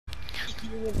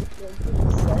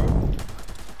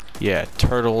Yeah,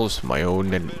 turtles, my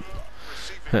own and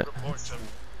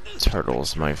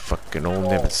turtles, my fucking old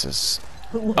nemesis.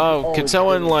 Oh, can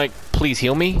someone like please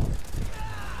heal me?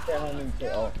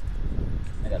 Oh,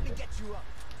 I got this.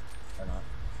 Or not.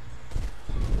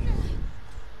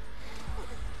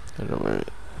 I don't know where.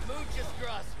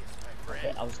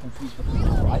 Okay, I was confused with the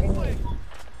driving.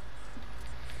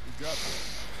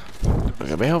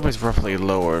 Okay, my health is roughly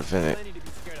lower than it.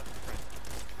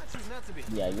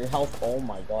 Yeah, your health. Oh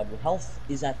my god, your health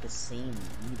is at the same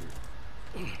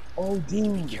meter. Oh,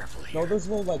 dude. No, those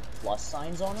little like plus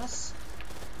signs on us.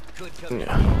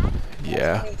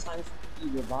 Yeah. How many times did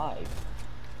you revive?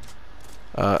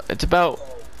 It's about.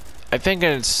 I think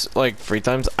it's like 3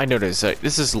 times. I noticed that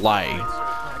this is lying. No.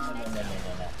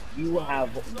 You have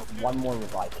one more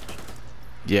revive.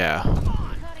 Yeah.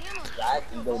 That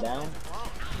you go down.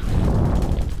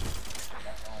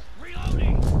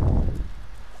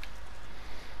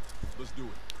 Let's do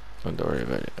it. Don't worry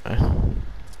about it.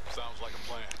 Sounds like a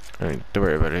plan. I mean, don't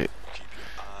worry about it.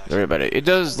 Don't worry about it. It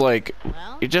does like,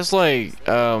 it just like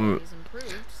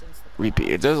repeat.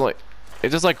 It does like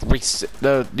reset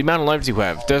the amount of lives you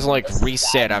have. Does like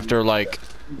reset after like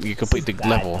you complete the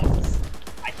level.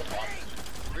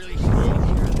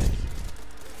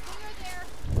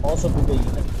 Also, Google, you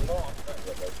can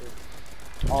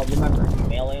remember,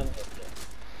 melee him.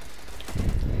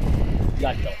 You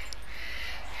got killed.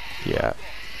 Yeah,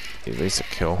 at least a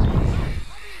kill.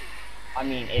 I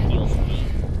mean, it heals me.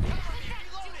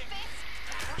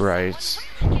 Right.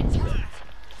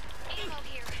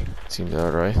 Seems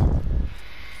alright.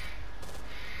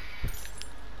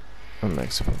 I'm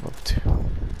max up too.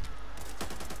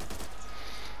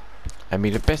 I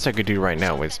mean, the best I could do right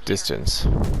now is distance.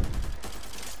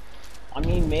 I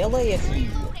mean, melee if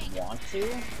you want to,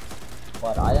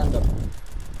 but I end up.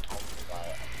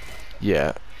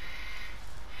 Yeah.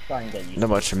 Trying to get used Not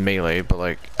much melee, but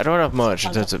like I don't have much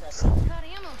in terms of.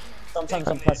 Sometimes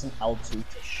I'm pressing L2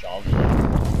 to shove.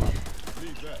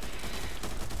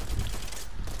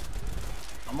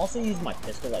 I'm also using my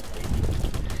pistol like crazy.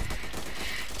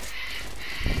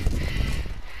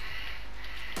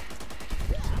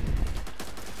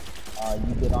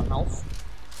 You good on health?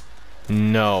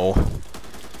 No.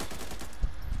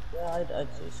 Yeah, I'd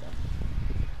say so.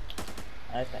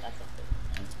 I think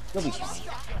you'll be fine.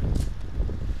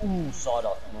 Ooh,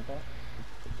 sawed-off ammo. Okay.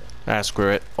 Ah, screw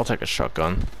it. I'll take a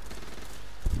shotgun.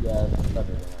 Yeah, that's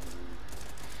better than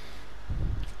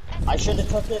I should have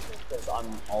took it because I'm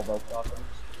all about shotguns.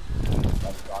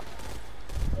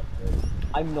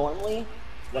 I'm normally,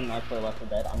 when I play Left 4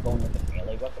 Dead, I'm going with the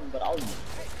melee weapon, but I'll use it.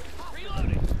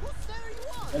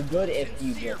 They're good if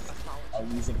you just are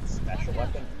using a special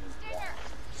weapon. Yeah.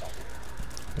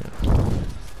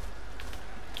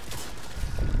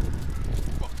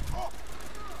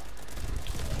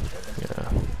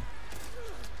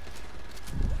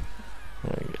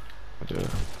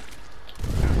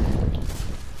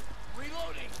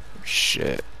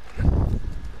 Shit.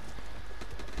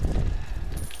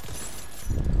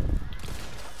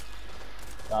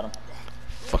 Got him.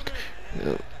 Fuck.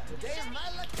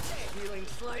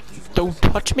 Don't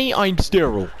touch me, I'm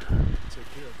sterile.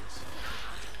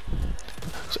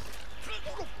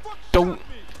 Don't.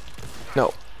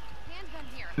 No.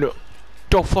 No.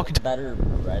 Don't fucking. Better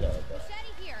Beretta, but...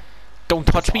 Don't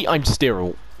touch me, I'm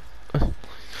sterile.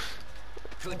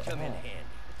 Could come in handy.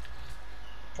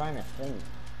 Trying to think.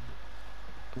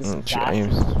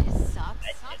 James.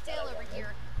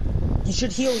 He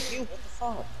should heal you. What the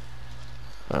fuck?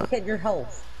 Look at your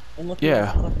health. And look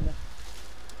Yeah. at your fucking...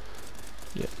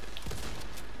 Yeah.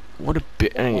 What a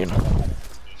bit. You know.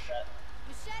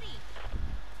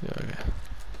 Yeah, okay.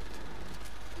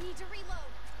 Need to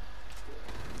reload.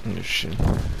 Oh, shit.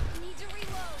 Need to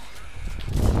reload.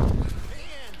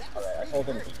 Alright, I told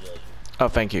him to heal you. Oh,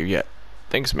 thank you. Yeah.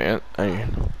 Thanks, man.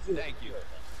 Thank you.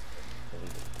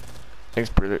 Thanks,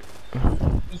 brother.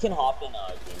 You can hop in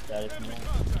game chat if you want.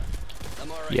 I'm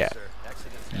alright, Yeah. sir.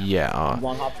 Accidents happen. Yeah. You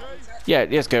want to hop in game chat? Yeah.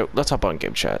 Let's go. Let's hop on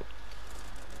game chat.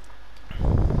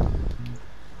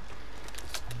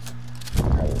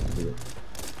 Alright, let's do it.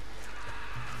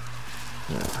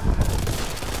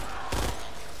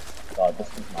 God, this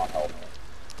does not help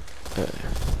me.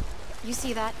 You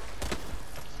see that?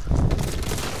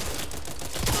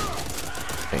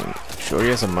 Sure, he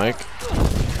has a mic.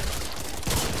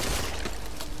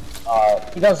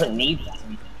 He doesn't need one.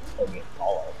 He can just go get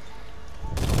followed.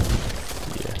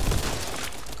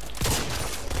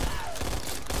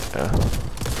 Yeah.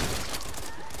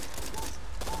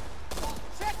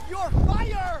 Check your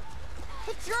fire!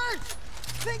 The church!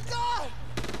 Thank God!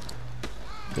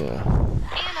 Yeah.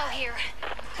 Ammo here.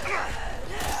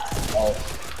 Well,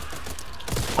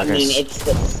 I Okay, mean, s- it's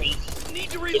the safe. Need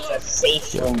to It's reload. a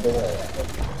safe room door.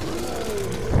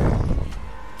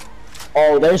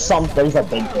 Oh, there's a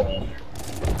big door in here.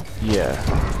 yeah.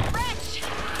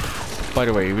 By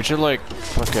the way, we should like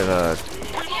fucking Damn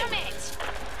it!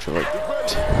 should like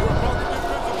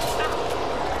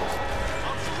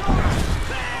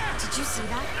Did you see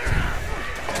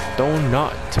that? don't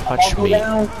not touch I'll go me.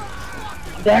 down.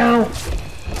 Down.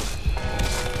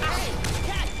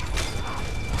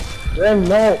 Grim,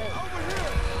 no.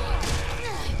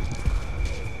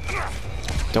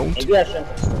 Don't. Maybe I shouldn't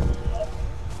have started.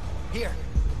 Here.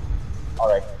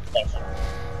 Alright, thanks.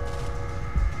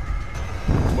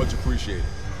 Much appreciated.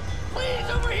 Please,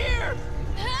 over here.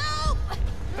 Help!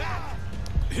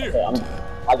 Here. Okay,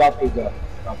 I got these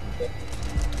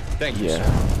Thank you.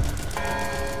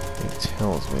 Yeah. It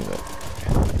tells me that.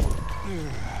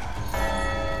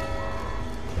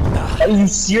 Are you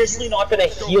seriously not gonna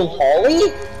heal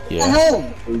Holly? Yeah.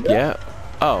 What the hell? Yeah.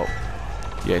 Oh.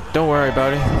 Yeah. Don't worry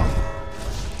about it.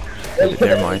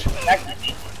 Never mind.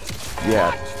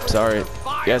 Yeah. Sorry.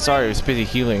 Yeah. Sorry. I was busy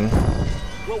healing.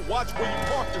 Well, watch where you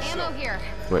park Ammo yourself. here.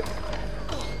 Wait.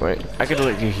 Wait. I gotta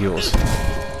let you heals.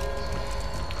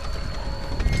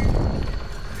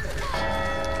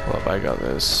 Well, I got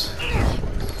this.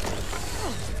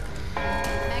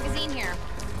 Magazine here.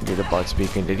 Get the bot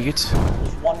speaking idiots.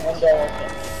 One window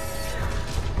open.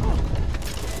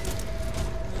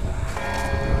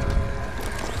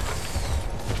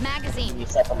 Magazine. You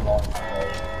set them long.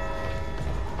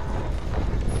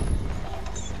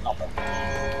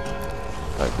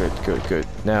 Oh, good, good, good.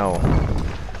 Now.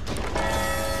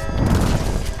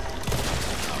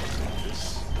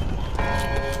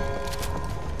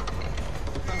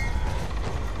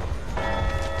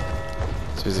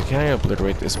 So can I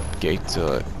obliterate this gate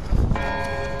to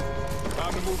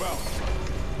Time to move out.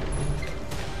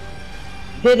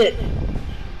 Did it!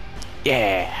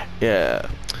 yeah, yeah.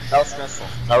 That was stressful.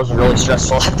 That was really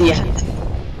stressful at the end.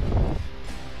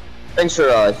 Thanks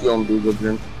for healing Google,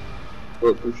 Jim.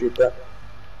 Really appreciate that.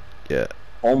 Yeah.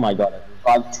 Oh my god, there's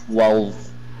about 12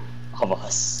 of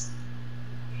us.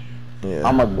 Yeah.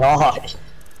 Oh my god.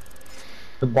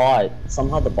 The bot.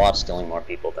 Somehow the bot's killing more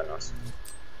people than us.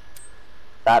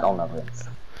 That I'll never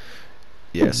understand.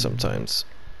 Yeah, sometimes.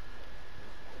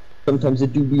 Sometimes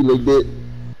it do be like that.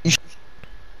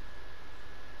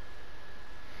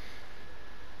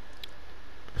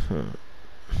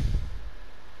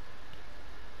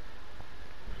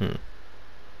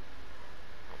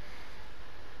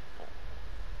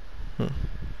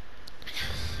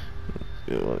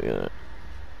 Yeah.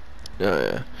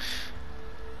 Yeah.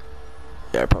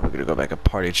 Yeah, I'm probably gonna go back and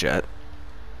party chat.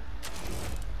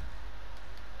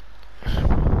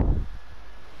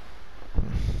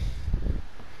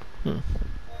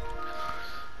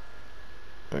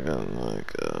 I got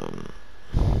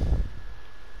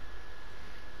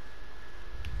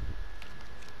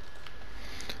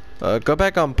like go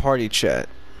back on party chat.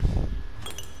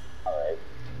 Alright.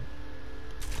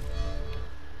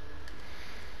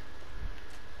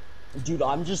 Dude,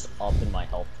 I'm just up in my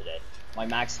health today. My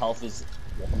max health is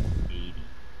 180.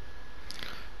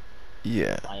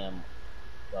 Yeah. I am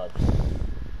god.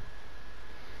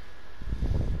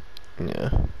 Yeah.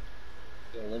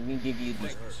 Here, let me give you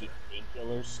these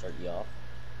painkillers, start you off.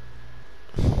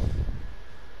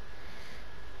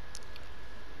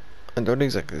 I don't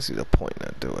exactly see the point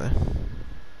now, do I?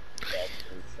 Better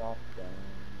shotgun.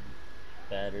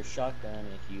 Better shotgun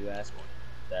if you ask me.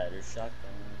 Better shotgun.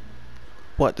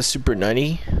 What, the Super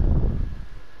 90?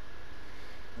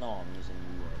 No, I'm using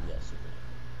yes.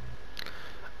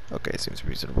 Okay, seems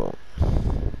reasonable.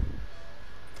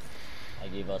 I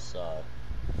gave us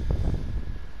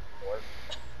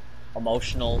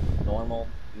emotional, normal,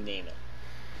 you name it.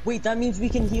 Wait, that means we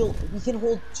can heal. We can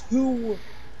hold 2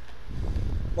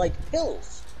 like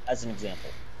pills as an example.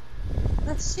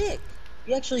 That's sick.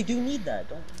 We actually do need that,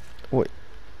 don't we? Wait.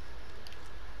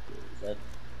 Is that,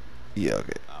 Yeah,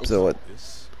 okay. So what?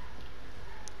 This.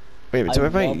 Wait a minute, so I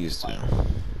if I love used mine. to.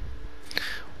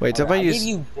 Wait, so if I Alright, I'll use. give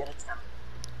you a bit of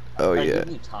Oh, I yeah. give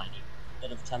you a tiny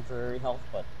bit of temporary health,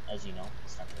 but as you know,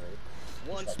 it's temporary.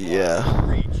 Once Yeah.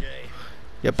 reach, eh?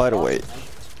 Yeah, by the way,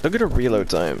 look at the reload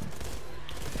time.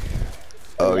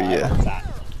 Oh, yeah.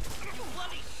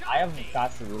 I have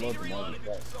faster reload than most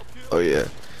people. Oh, yeah.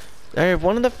 I have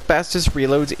one of the fastest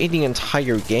reloads in the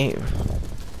entire game.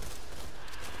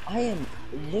 I am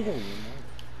literally.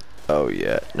 Oh,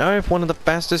 yeah. Now I have one of the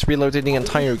fastest reloads in the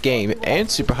entire game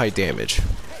and super high damage.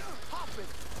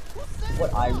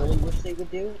 What I really wish they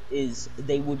would do is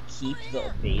they would keep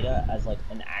the beta as like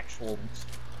an actual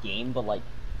game, but like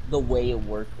the way it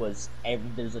worked was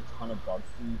there's a ton of bugs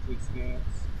for you to experience.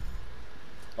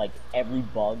 Like every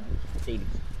bug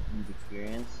you've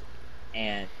experienced,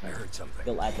 and I heard something.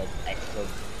 they'll add like extra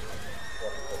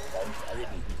bugs every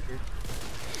feature.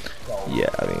 So Yeah,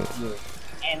 I mean,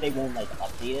 and they won't like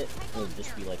update it. It'll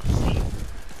just be like the same.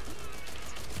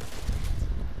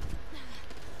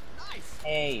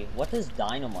 Hey, what does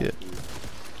dynamite do?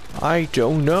 I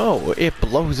don't know. It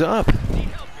blows up. It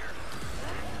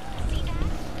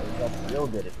does real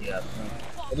good if you have.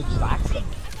 It attracts them.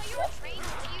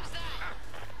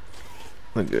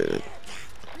 Look good.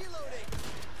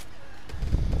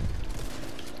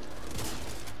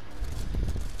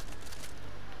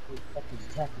 Who the fuck is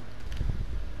attacking?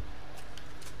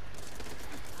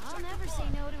 I'll never say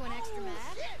no to an extra mag.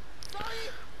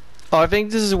 Oh, I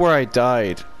think this is where I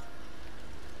died.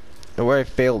 And where I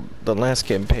failed the last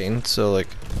campaign, so like...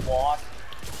 What?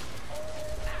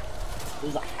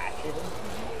 There's a hatchet in here.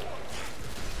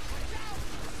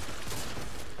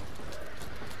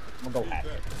 I'm gonna go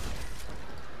hatchet.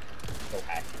 Go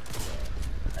hatchet.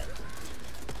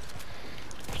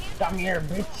 Come here,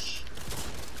 bitch!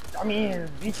 Come here,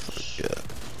 bitch! Yeah.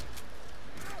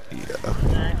 Yeah.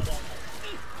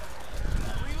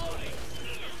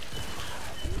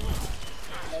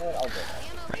 I'll go.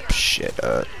 Shit,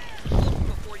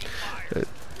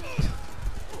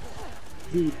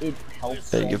 Dude, it helps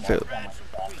so Hey, you much failed. that my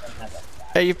shotgun has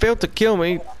a Hey, you failed to kill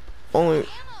me. Only...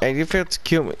 Hey, you failed to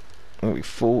kill me. Oh, you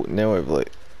fool. Now I've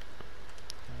like...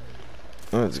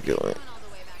 Let's go.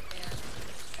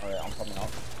 Alright, I'm coming out.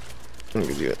 Let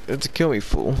me do it. It's a kill me,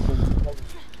 fool.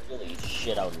 Really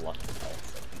shit out of luck.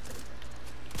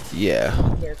 Yeah.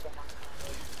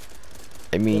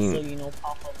 I Just mean... so you know,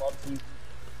 Papa loves you.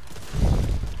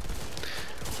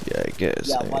 Yeah, I guess.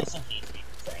 Yeah, I mean, Bison hates me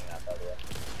for saying that, by the way.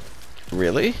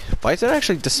 really? Bison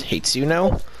actually just hates you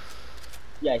now?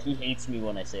 Yeah, he hates me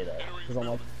when I say that. Because I'm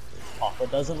like, Papa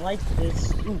doesn't like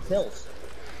this. Ooh, kills.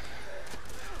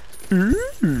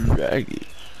 Raggy.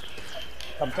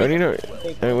 Come What do you know?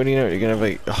 take I mean, what do you know? You're gonna have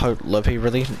like a love-hate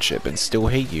relationship and still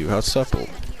hate you. How supple.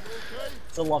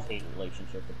 It's a love-hate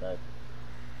relationship with that.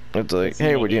 It's like,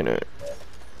 hey, what do you know?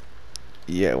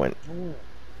 Yeah, when. Ooh.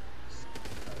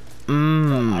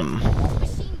 Mmm.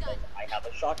 I have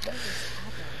a shotgun.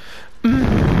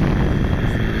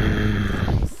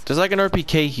 There's like an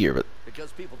RPK here, but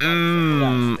Because people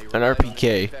an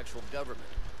RPK.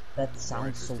 That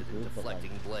sounds so good, but like,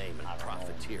 deflecting blame and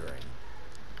profiteering.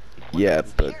 Yeah,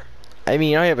 but I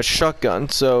mean, I have a shotgun,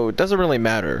 so it doesn't really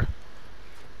matter.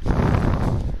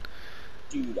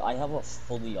 dude, I have a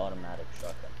fully automatic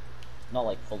shotgun. Not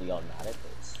like fully automatic,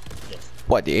 but it's just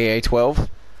What, the AA-12?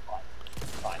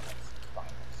 fine.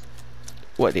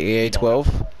 What, the AA-12?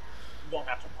 You don't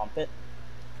have to pump it.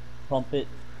 Pump it.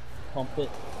 Pump it.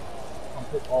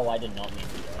 Pump it. Oh, I did not mean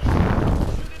to do that.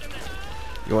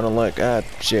 You wanna look? Ah,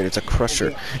 shit, it's a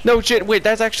crusher. No, shit, wait,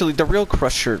 that's actually the real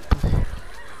crusher.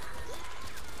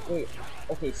 Wait,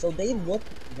 okay, so they look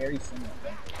very similar.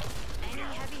 Right? Any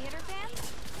heavy hitter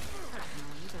fans?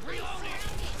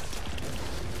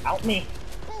 Help me!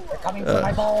 They're coming for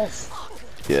my balls!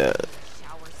 Yeah.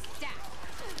 Shower stack.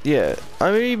 Yeah,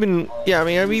 I'm even, yeah, I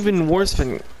mean, I'm even worse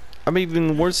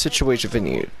situation than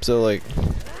you, so like,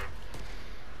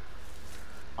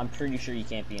 I'm pretty sure you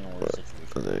can't be in a worse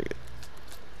situation. like,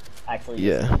 Actually,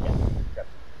 yeah.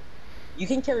 You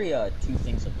can carry two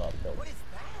things above though.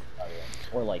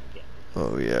 Or like, yeah.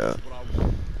 Oh yeah.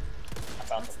 I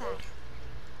found What's the that? first.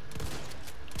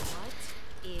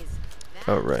 What is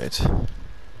that? Alright.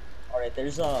 Alright,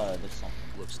 there's something.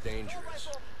 Looks dangerous.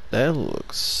 That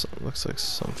looks like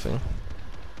something.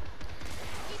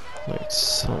 Like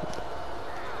some.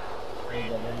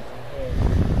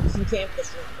 You can't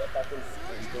just get that thing.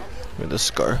 With the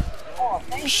scar. Oh,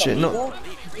 thanks, Shit, no. amigo.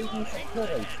 You gave me some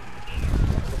courage.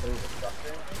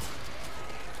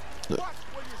 Look.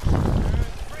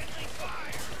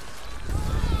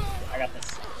 I got this.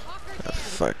 Ah,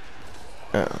 fuck.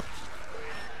 Oh.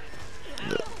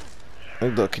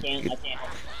 Look. I can't.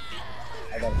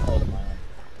 I gotta play to my own.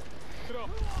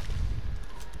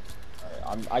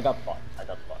 Alright, I got fun,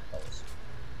 fellas.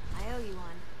 I owe you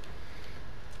one.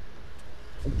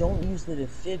 Don't use the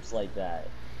defibs like that.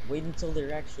 Wait until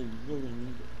they're actually really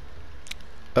needed.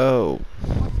 Oh.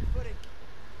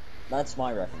 That's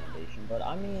my recommendation, but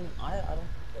I mean, I don't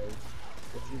propose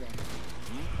what you want.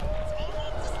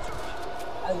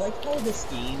 I like how this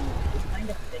game is kind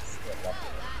of fixed it up.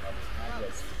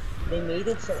 They made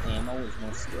it so ammo is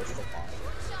more scarce to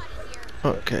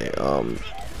find. Okay.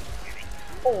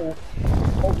 Oh,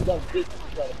 we got a big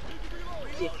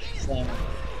slammer.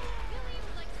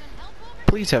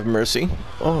 Please have mercy.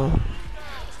 Oh.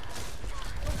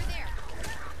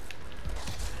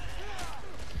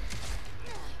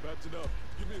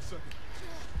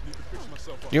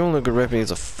 You don't look at me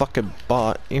as a fucking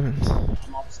bot, even. I'm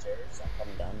upstairs. I'm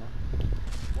coming down now.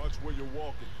 Watch where you're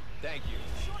walking. Thank you.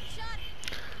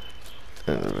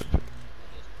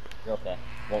 You're okay.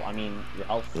 Well, I mean, your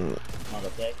health is not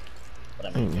okay. But I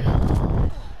mean, Yeah.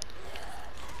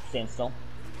 stand still.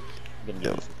 I'm gonna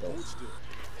give you some pills.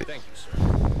 Thank you,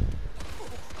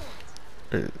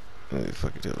 sir. Really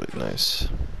fucking do it. Nice.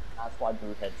 That's why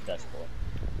Brewhead's best boy.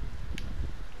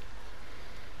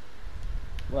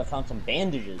 Well, I found some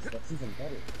bandages. That's even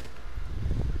better.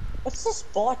 What's this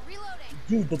bot? Reloading.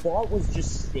 Dude, the bot was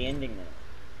just standing there.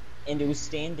 And it was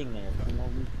standing there for no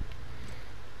reason.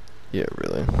 Yeah,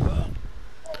 really.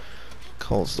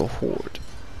 Calls the horde.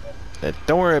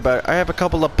 Don't worry about it. I have a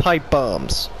couple of pipe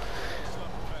bombs.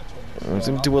 I'm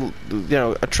gonna do a, you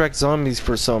know, attract zombies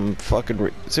for some fucking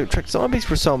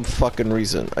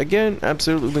reason. Again,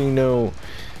 absolutely no.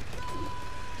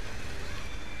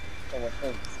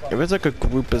 If it's like a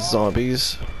group of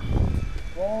zombies.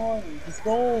 Go on, just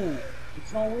go.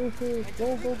 It's not worth it.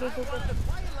 Go, go, go, go, go.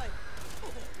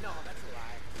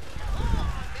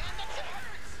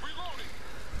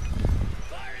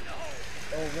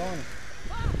 Oh, run.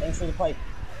 Thanks for the pipe.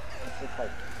 Thanks for the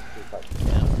pipe. Thanks for the pipe.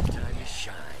 Time to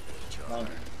shine, HR. Run.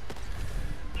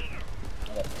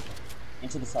 Okay.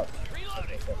 Into the south. Okay,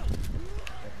 okay.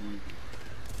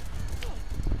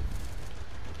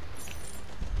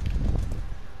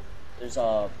 There's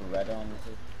a Beretta on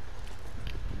this.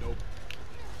 Nope.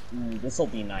 Ooh, this'll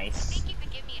be nice. Think you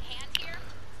could give me a hand here?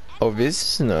 Oh,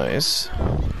 this is nice.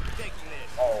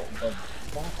 Oh, the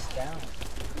box down.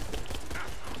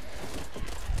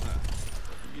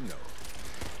 You know.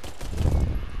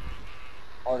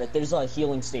 Alright, there's a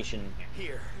healing station here.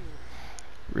 Here.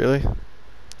 Really?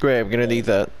 Great, I'm gonna need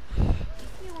that. If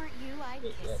you weren't you, I'd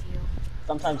kiss you.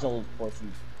 Sometimes they'll force you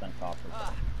to spend copper.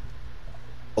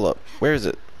 Hold up. Where is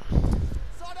it? Ammo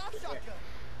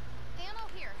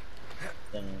here.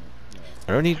 Then, you know.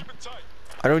 I don't need. Keep it tight.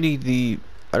 I don't need the.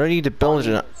 I don't need to build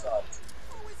it.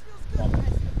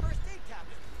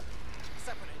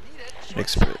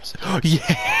 Experience.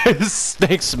 Yes,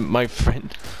 thanks, my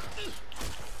friend.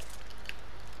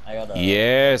 I got a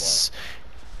Yes,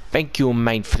 thank you,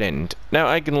 my friend. Now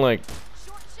I can like.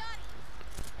 Short shot.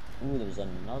 Ooh, there's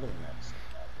another next.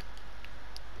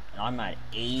 And I'm at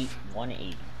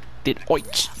 180. Did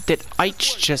I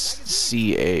just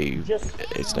see a? Just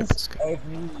It's use not.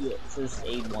 every first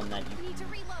aid one that you Need to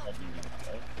can. reload. That you know,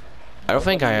 right? I don't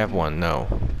think I have one. No.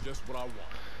 Just what I want.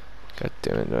 God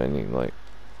damn it! Do I need like?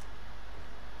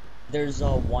 There's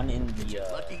one in the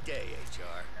Lucky day,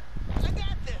 HR. in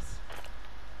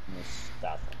this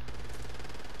bathroom.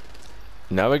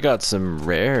 Now we got some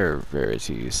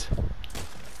rarities.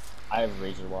 I have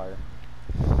razor wire.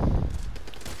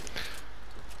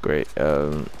 Great.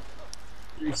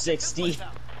 360.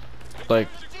 Like,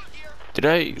 did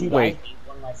I Dude, wait? I hate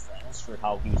one of my friends for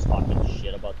how he was talking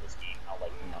shit about this game. How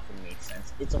like nothing made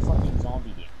sense. It's a fucking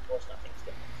zombie game. Of course nothing's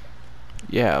gonna make sense.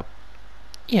 Yeah.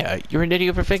 Yeah, you're an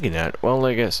idiot for thinking that. Well,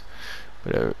 I guess.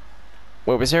 Whatever.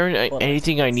 Wait, was there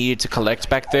anything I needed to collect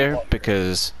back there?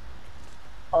 Because.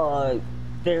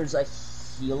 There's a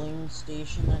healing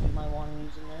station that you might want to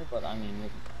use in there, but I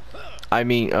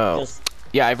mean, oh. just,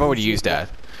 Yeah, I've already used that.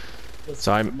 just,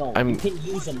 So no, I'm. you can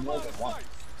use them more than once.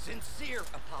 Sincere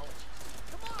apologies.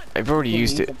 Come on. I've already You can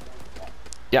used use it. them more than once.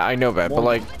 Yeah, I know that, but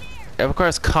like, it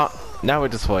requires now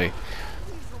with display.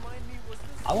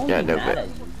 I won't Yeah, be no, mad but- at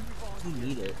you. You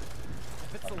need it.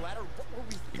 If it's the latter, what were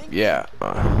we thinking? Yeah.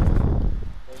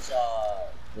 There's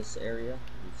this area.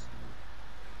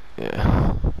 Yeah.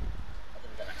 Other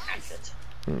than a hatchet.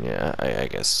 Yeah, I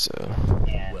guess so.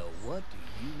 And Well, what do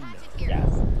you know?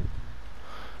 gas.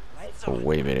 Oh,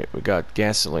 wait a minute, we got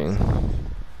gasoline. You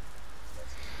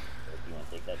want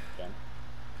to take that gun?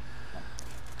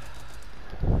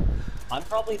 I'm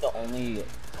probably the only.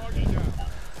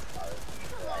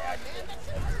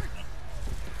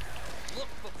 Look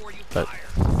before you But- fire.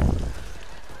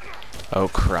 Oh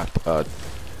crap.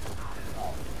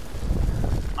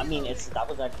 I mean, that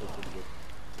was actually pretty good.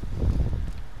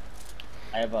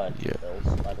 I have Yeah.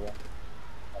 bills, by the way.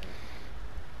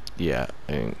 Yeah.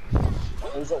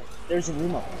 There's a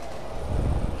room up here.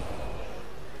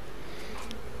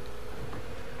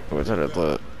 What's that?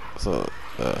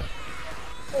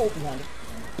 Oh, behind it.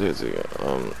 Seriously,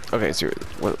 okay, seriously,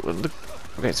 look,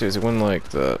 okay, seriously, when, like,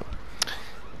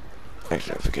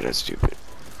 actually, I forget that's stupid.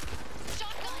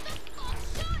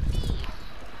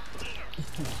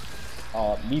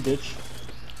 Me, bitch.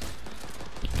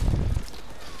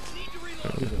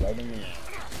 He's right in there.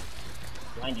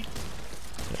 Behind you.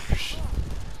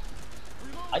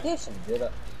 I gave some good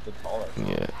callers.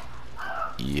 Yeah.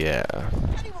 Yeah.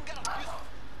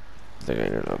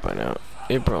 think I know by now.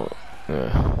 It probably.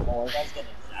 Oh, you guys getting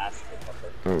his ass kicked up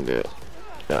there. Yeah.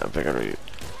 Yeah, I think I already.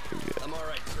 I'm all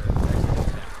right, sir.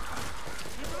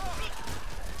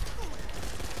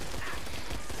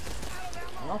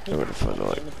 I'm not I would have felt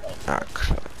like. Ah,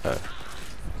 crap.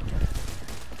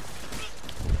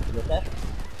 You get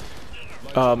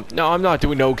that? No, I'm not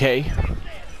doing okay.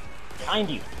 Behind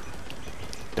you.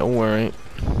 Don't worry.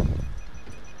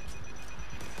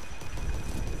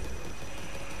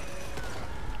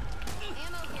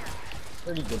 Ammo here.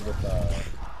 Pretty good with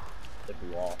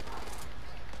the wall.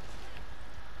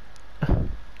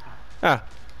 Ah,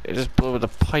 it just blew with a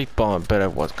pipe bomb, but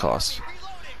at what cost?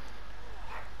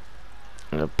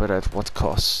 But at what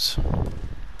cost?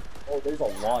 Oh, there's a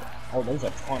lot. Oh, there's a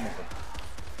ton of them.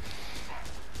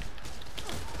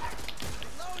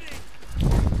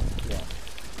 Yeah.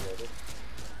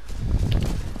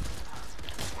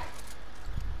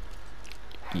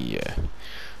 Yeah.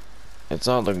 It's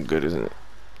not looking good, isn't it?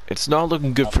 It's not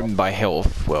looking good for my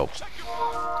health. Well,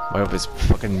 my health is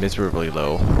fucking miserably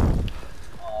low.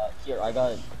 Here, I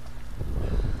got.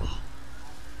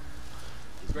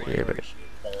 Yeah, but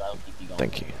That'll keep you going.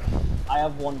 thank you. I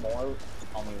have one more.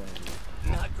 Just tell me when you.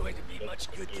 Not going to be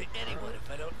much good to anyone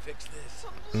if I don't fix this.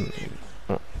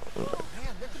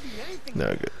 No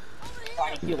good.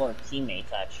 Trying to heal our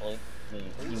teammates, actually. You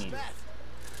need.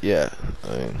 Yeah,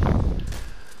 I mean,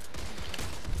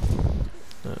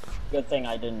 Good thing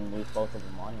I didn't lose both of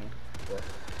them on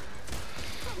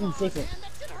you. Ooh, safe it.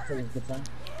 Good time.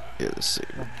 yeah, let's see.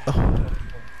 Oh,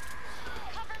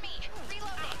 Cover me.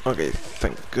 Reloading. okay,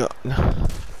 thank God.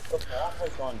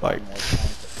 Like,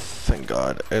 thank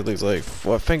God. At least, like,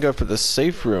 well, thank God for the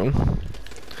safe room.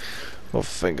 Well,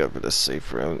 thank God for the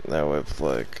safe room. Now with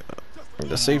like,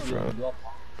 the safe room.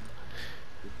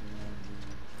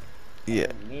 Yeah.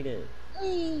 Made it.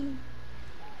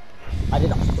 I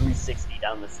did a 360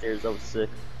 down the stairs. That was sick.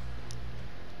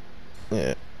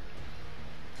 Yeah.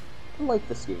 I like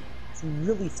this game. It's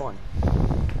really fun.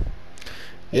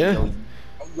 Yeah.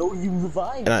 Yo, you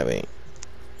revived. And I mean,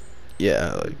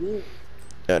 yeah, like,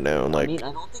 I know, I like, mean,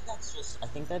 I don't think that's just. I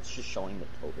think that's just showing the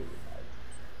total revive.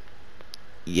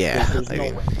 yeah, There's I no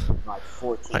mean, way. Like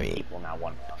 14 I mean- people now.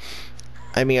 One round.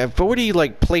 I mean, I've already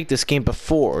like played this game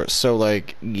before, so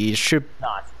like, you should,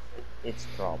 Not. It's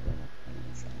probably.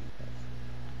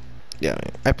 yeah,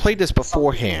 I played this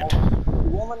beforehand. You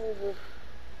won't let me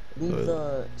leave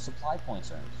the supply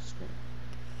points on the screen.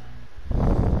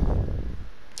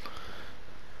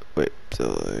 Wait, so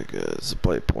like,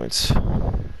 supply points.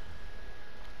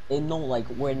 No, like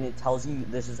when it tells you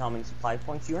this is how many supply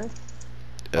points you earned.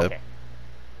 Yep. Okay.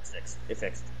 It's fixed. It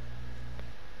fixed.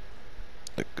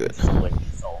 Good. It just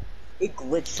glitched, so it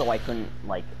glitched, so I couldn't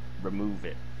like remove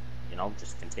it. You know,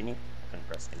 just continue. I couldn't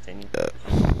press continue.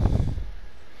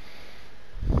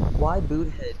 Why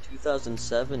Boothead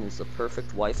 2007 is the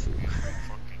perfect waifu?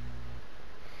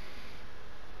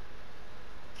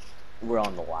 We're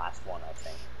on the last one, I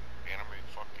think. Anime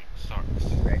fucking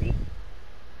sucks. Ready?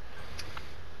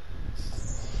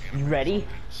 You ready?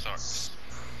 Sucks.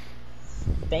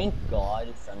 Thank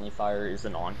God Friendly Fire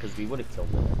isn't on, because we would have killed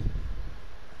it.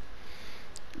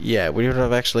 Yeah, we would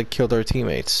have actually killed our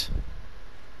teammates.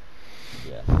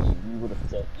 Yeah, you would have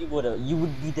killed. You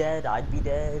would be dead. I'd be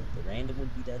dead. The random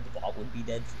would be dead. The bot would be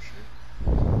dead for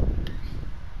sure.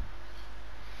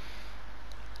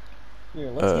 Here,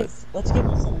 let's give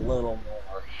us a little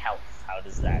more health. How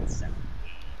does that sound?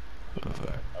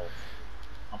 Health.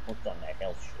 I'm hooked on that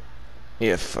health shit.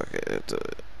 Yeah, fuck it.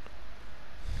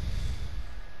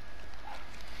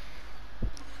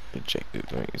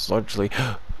 It's largely.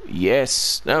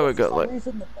 Yes, now we got like.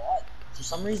 For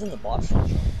some reason the bot's not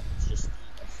showing up. It's just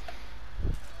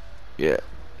Yeah,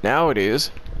 now it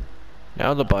is.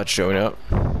 Now the bot's showing up.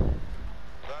 Last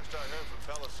I heard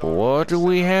from Pelisaur, What do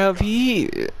we have here?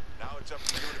 now it's up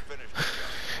to you to finish the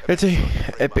job. It's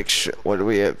a epic shot. What do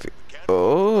we have?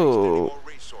 Oh, More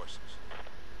resources.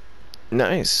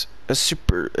 nice. A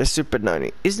super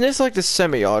 90. Isn't this like the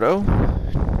semi-auto?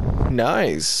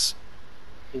 Nice.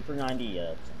 Super 90.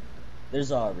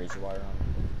 There's a razor wire on it.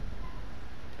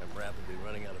 I'm rapidly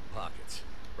running out of pockets.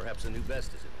 Perhaps a new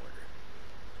vest is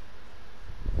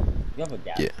in order. You have a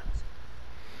gas. Yeah.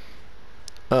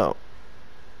 Oh.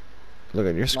 Look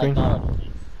at your Like, screen. not on your face.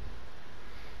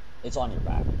 It's on your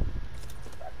back.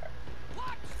 Backpack.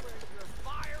 Watch where you're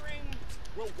firing.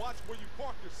 Well, watch where you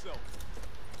park yourself.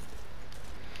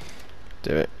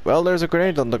 Damn it. Well, there's a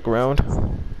grenade on the ground.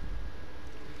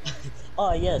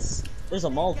 Ah, yes. There's a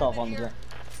Molotov on the ground.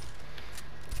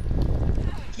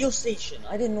 Fuel station.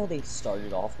 I didn't know they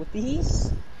started off with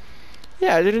these.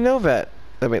 Yeah, I didn't know that.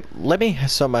 I mean, let me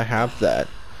somehow have that.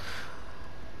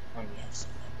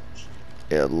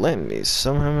 Yeah, let me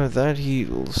somehow have that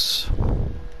heals. Yeah,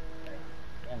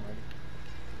 I'm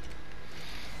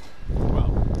ready.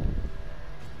 Well,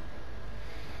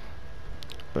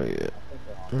 Oh yeah. I think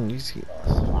they're on These heals.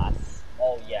 last.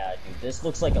 Oh yeah, dude. This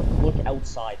looks like a look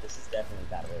outside. This is definitely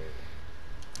battle area.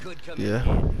 Could come Yeah. in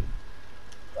handy.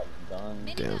 Got a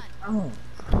gun. Damn. Minigun.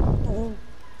 Oh.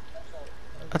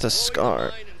 That's a Blowing the scar.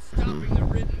 mine and stopping the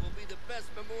ridden will be the best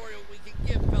memorial we can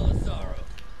give Belisaro.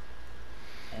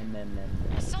 And then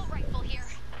Assault rifle here.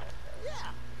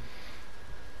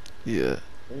 Yeah.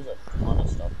 there's a ton of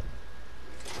stuff.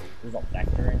 There's a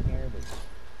vector in here. There's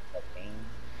a pain.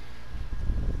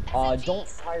 Don't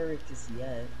fire it just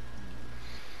yet.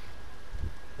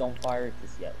 Don't fire it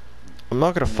just yet. I'm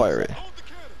not gonna fire it. hold the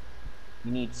cannon.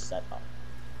 You need setup.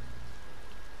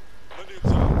 Plenty of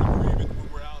time to breathe in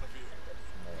when we're out of here.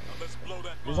 Now let's blow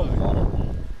that There's a mine. lot of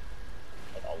these.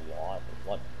 Like a lot.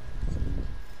 What?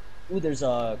 Ooh, there's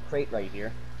a crate right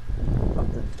here.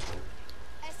 Something.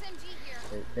 SMG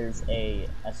here. There's a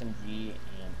SMG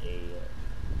and a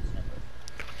sniper.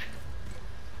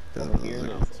 Over here,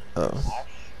 there's a Oh. flash.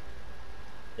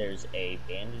 There's a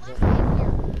bandage over Flashbang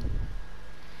here. here.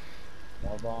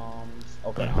 More bombs.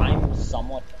 Okay, I'm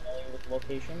somewhat familiar with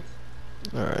locations,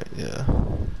 Alright, yeah.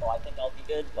 so I think I'll be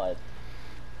good, but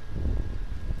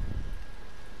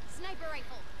Sniper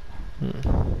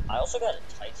rifle. I also got a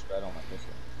tight spread on my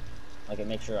pistol. Like, it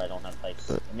makes sure I don't have tight.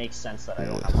 It makes sense that I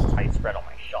don't have a tight spread on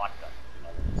my shotgun. You know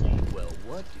what I'm saying? Well,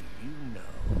 what do you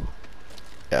know?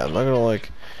 Yeah, I'm not gonna like.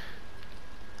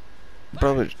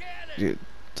 Probably. Dude,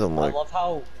 some I like. love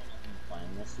how when I'm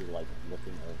playing this, you're like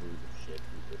looking over the shit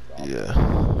you just dropped. Yeah.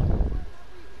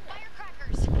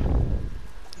 Firecrackers.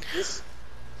 This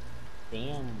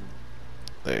damn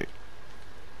Like.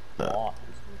 block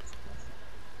is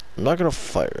I'm not gonna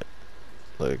fire it.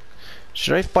 Like.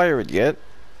 Should I fire it yet?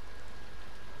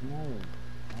 no,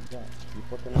 not that. You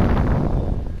put them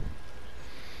in.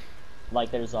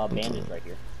 Like, there's a bandage right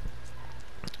here.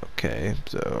 Okay,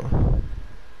 so.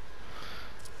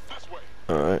 This way.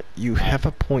 Alright, you have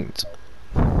a point.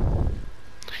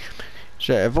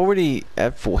 Sure, I've already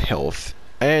at full health.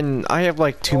 And I have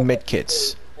like 2 med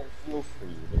kits. There's heals for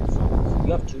you.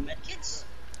 You have 2 med kits?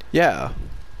 Yeah.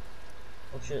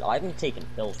 Oh shit, I haven't taken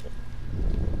pills with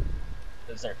me.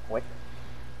 Because they're quick.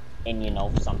 And you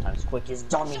know, sometimes quick is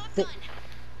dummy thick.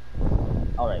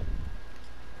 Alright.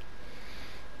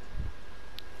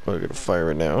 We're gonna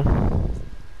fire it now.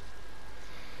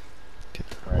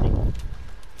 Ready?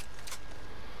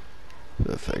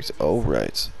 Perfect.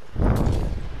 Alright.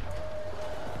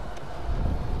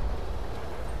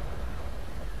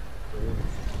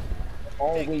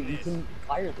 Oh wait, you can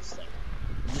fire this thing.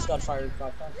 You just gotta fire it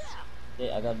 5 times.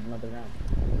 Yeah, I got another round.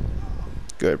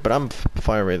 Good, but I'm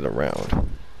firing the round.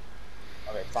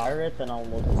 Okay, fire it, then I'll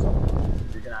load this up.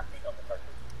 You're gonna have to take out the cartridge.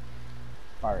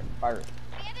 Fire it, fire it.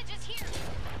 Bandages here.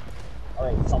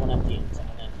 Alright, someone empty it,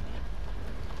 someone empty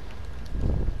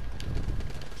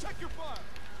Check your fire.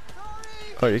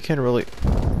 Oh, you can't really. it.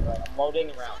 Alright, I'm loading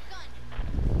around.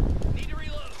 Shotgun. Need to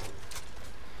reload.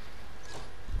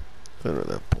 At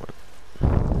that point.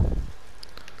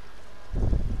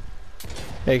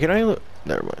 Hey, can I look?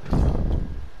 Never mind.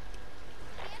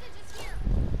 Bandages here.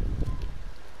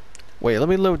 Wait, let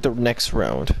me load the next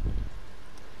round.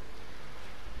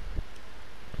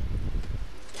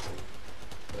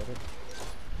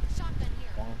 Shotgun here.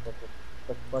 Come on, quick,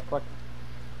 quick, quick, quick.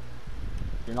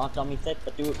 You're not dummy thick,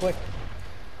 but do it quick.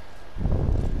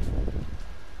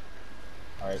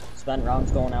 Alright, spent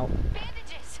rounds going out.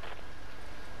 Bandages.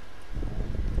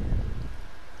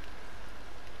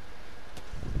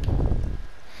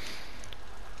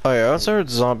 Oh yeah, I also heard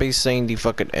zombies saying the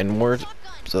fucking N-word. Shotgun.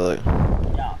 So like,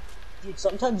 Yeah. Dude,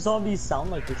 sometimes zombies sound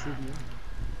like they should be.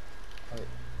 Alright.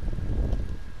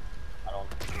 I don't.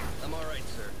 I'm all right,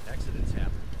 sir. Accidents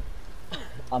happen.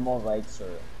 I'm alright, sir.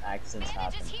 Accidents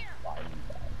happen. Bandages here. Why you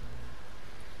bad?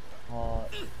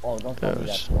 Oh, don't tell me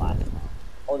Yes. that's the last round.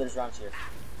 Oh, there's rounds here.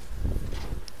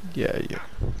 yeah, yeah.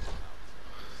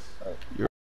 Alright. You're